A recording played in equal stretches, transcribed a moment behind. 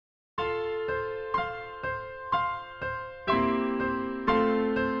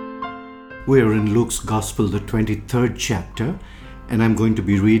We are in Luke's Gospel, the 23rd chapter, and I'm going to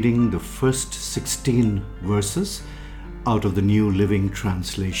be reading the first 16 verses out of the New Living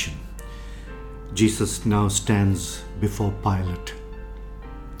Translation. Jesus now stands before Pilate.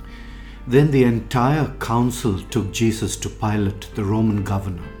 Then the entire council took Jesus to Pilate, the Roman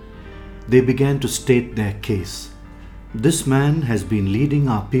governor. They began to state their case. This man has been leading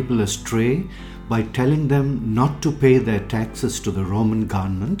our people astray by telling them not to pay their taxes to the Roman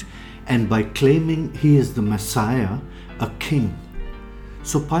government and by claiming he is the Messiah, a king.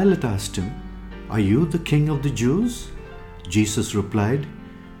 So Pilate asked him, "Are you the king of the Jews?" Jesus replied,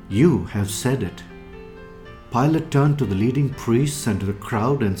 "You have said it." Pilate turned to the leading priests and to the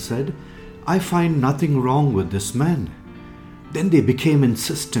crowd and said, "I find nothing wrong with this man." Then they became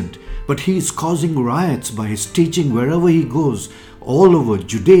insistent, "But he is causing riots by his teaching wherever he goes, all over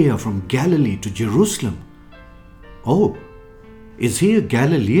Judea from Galilee to Jerusalem." "Oh, is he a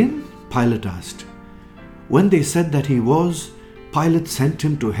Galilean?" Pilate asked. When they said that he was, Pilate sent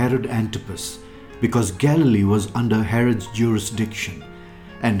him to Herod Antipas, because Galilee was under Herod's jurisdiction,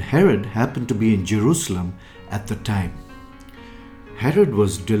 and Herod happened to be in Jerusalem at the time. Herod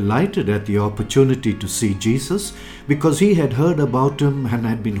was delighted at the opportunity to see Jesus because he had heard about him and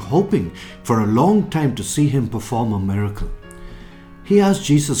had been hoping for a long time to see him perform a miracle. He asked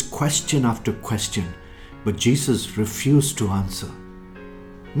Jesus question after question, but Jesus refused to answer.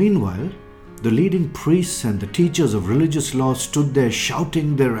 Meanwhile, the leading priests and the teachers of religious law stood there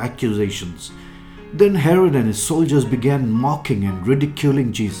shouting their accusations. Then Herod and his soldiers began mocking and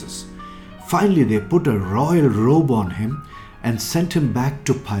ridiculing Jesus. Finally, they put a royal robe on him and sent him back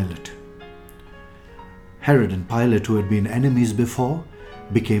to Pilate. Herod and Pilate, who had been enemies before,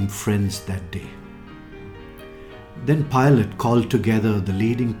 became friends that day. Then Pilate called together the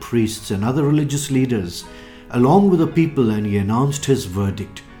leading priests and other religious leaders along with the people, and he announced his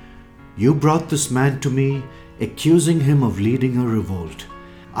verdict. "You brought this man to me, accusing him of leading a revolt.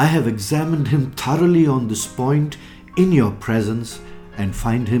 I have examined him thoroughly on this point in your presence and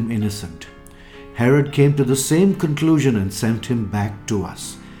find him innocent." Herod came to the same conclusion and sent him back to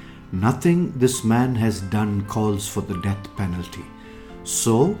us. Nothing this man has done calls for the death penalty.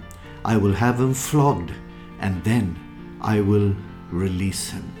 So I will have him flogged, and then I will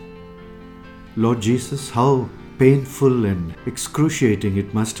release him. Lord Jesus, how painful and excruciating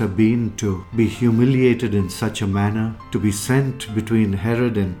it must have been to be humiliated in such a manner, to be sent between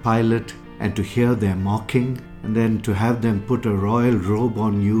Herod and Pilate, and to hear their mocking, and then to have them put a royal robe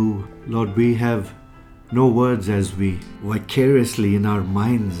on you. Lord, we have no words as we vicariously in our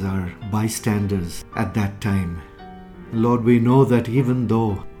minds are bystanders at that time. Lord, we know that even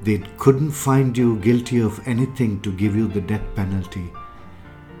though they couldn't find you guilty of anything to give you the death penalty,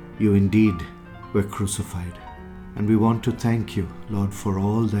 you indeed were crucified. And we want to thank you, Lord, for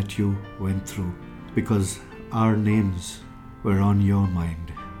all that you went through, because our names were on your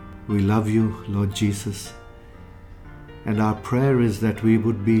mind. We love you, Lord Jesus, and our prayer is that we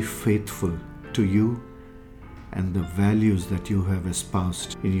would be faithful to you and the values that you have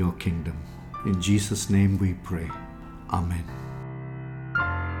espoused in your kingdom. In Jesus' name we pray. Amen.